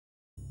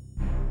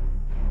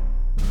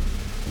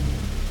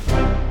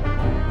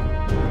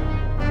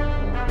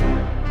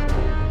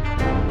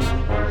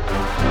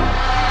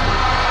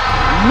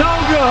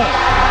good.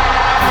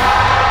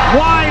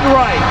 Wide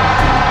right.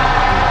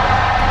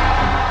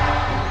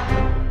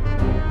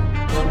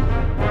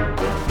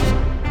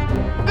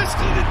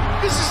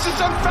 This is just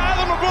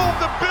unfathomable.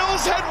 The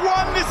Bills had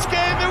won this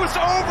game. It was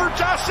over.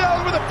 Josh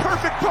Allen with a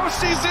perfect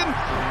postseason.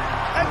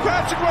 And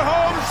Patrick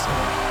Mahomes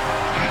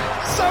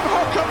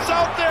somehow comes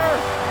out there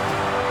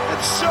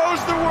and shows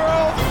the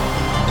world,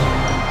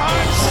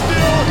 I'm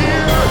still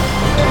here.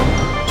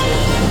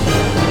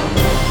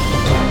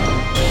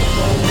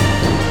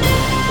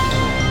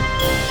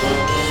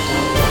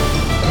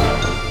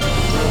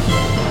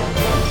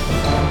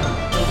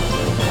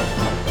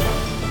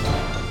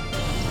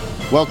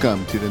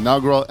 Welcome to the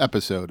inaugural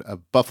episode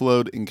of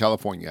Buffaloed in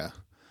California,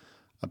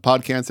 a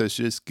podcast that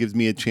just gives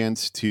me a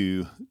chance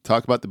to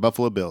talk about the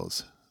Buffalo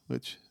Bills,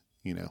 which,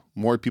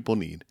 more people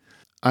need.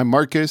 I'm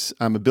Marcus.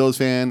 I'm a Bills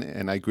fan,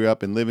 and I grew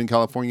up and live in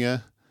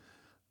California.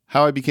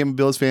 How I became a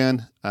Bills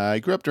fan, I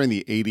grew up during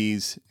the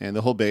 80s, and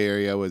the whole Bay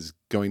Area was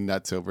going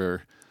nuts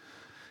over,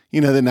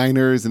 the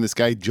Niners and this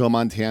guy, Joe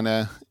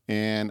Montana,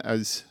 and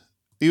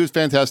he was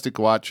fantastic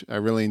to watch. I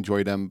really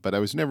enjoyed him, but I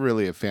was never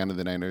really a fan of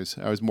the Niners.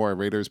 I was more a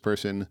Raiders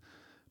person.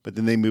 But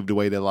then they moved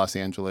away to Los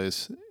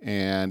Angeles,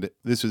 and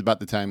this was about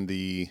the time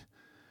the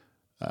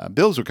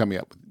Bills were coming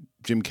up with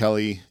Jim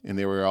Kelly, and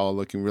they were all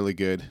looking really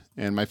good.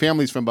 And my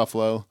family's from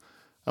Buffalo.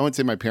 I wouldn't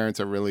say my parents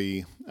are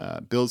really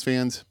Bills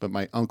fans, but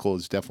my uncle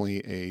is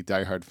definitely a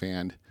diehard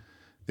fan.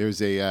 There's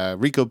a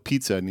Rico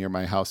Pizza near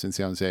my house in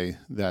San Jose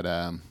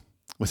that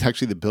was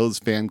actually the Bills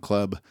fan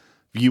club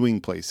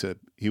viewing place. So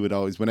he would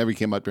always, whenever he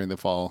came up during the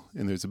fall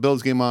and there's a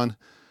Bills game on,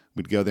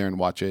 we'd go there and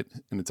watch it.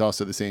 And it's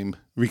also the same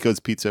Rico's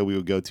Pizza we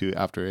would go to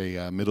after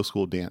a middle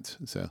school dance.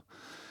 So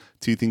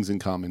two things in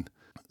common.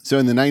 So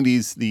in the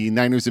 90s, the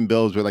Niners and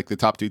Bills were like the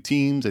top two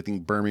teams. I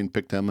think Berman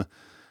picked them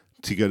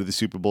to go to the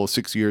Super Bowl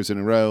 6 years in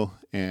a row.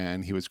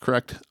 And he was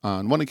correct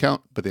on one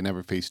account, but they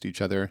never faced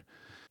each other.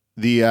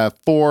 The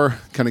four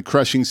kind of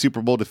crushing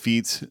Super Bowl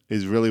defeats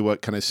is really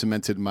what kind of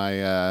cemented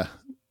my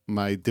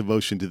my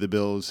devotion to the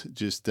Bills.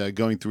 Just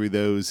going through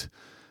those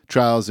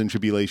trials and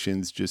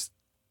tribulations just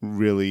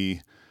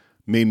really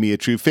made me a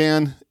true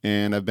fan,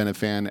 and I've been a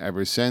fan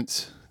ever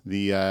since.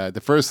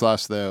 The first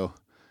loss though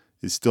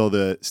is still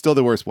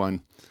the worst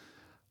one.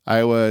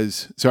 I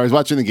was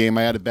watching the game.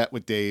 I had a bet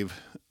with Dave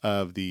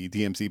of the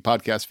DMC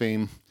podcast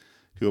fame,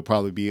 who will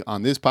probably be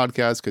on this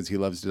podcast because he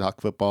loves to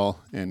talk football,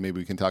 and maybe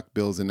we can talk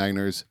Bills and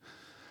Niners.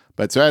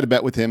 But so I had a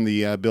bet with him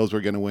the Bills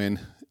were going to win,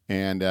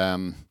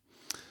 and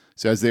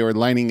so as they were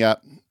lining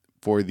up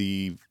for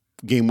the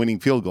game-winning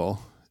field goal.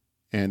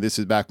 And this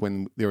is back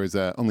when there was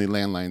only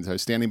landlines. I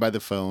was standing by the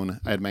phone.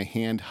 I had my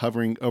hand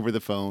hovering over the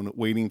phone,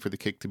 waiting for the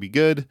kick to be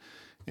good.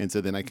 And so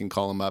then I can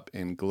call him up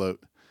and gloat.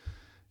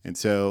 And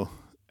so,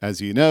 as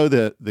you know,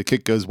 the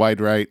kick goes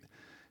wide right.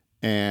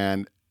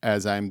 And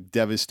as I'm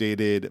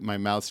devastated, my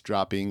mouth's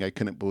dropping. I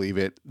couldn't believe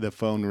it. The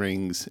phone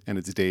rings and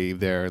it's Dave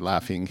there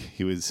laughing.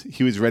 He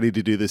was ready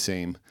to do the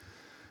same.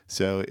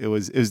 So it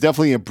was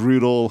definitely a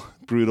brutal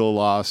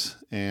loss.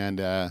 And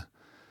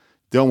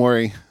don't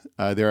worry.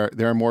 There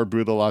are more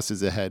brutal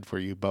losses ahead for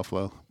you,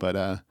 Buffalo.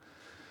 But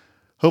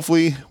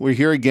hopefully we're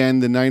here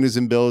again. The Niners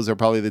and Bills are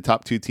probably the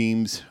top two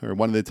teams, or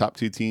one of the top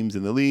two teams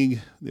in the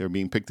league. They're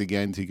being picked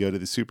again to go to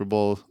the Super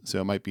Bowl.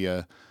 So it might be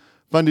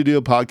fun to do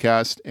a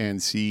podcast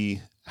and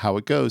see how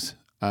it goes.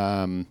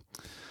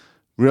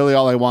 Really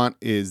all I want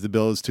is the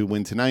Bills to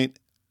win tonight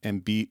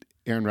and beat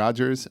Aaron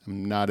Rodgers.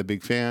 I'm not a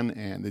big fan,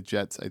 and the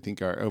Jets I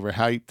think are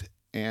overhyped,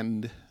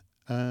 and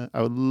I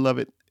would love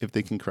it if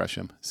they can crush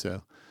him.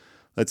 So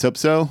let's hope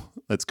so.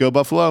 Let's go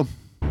Buffalo.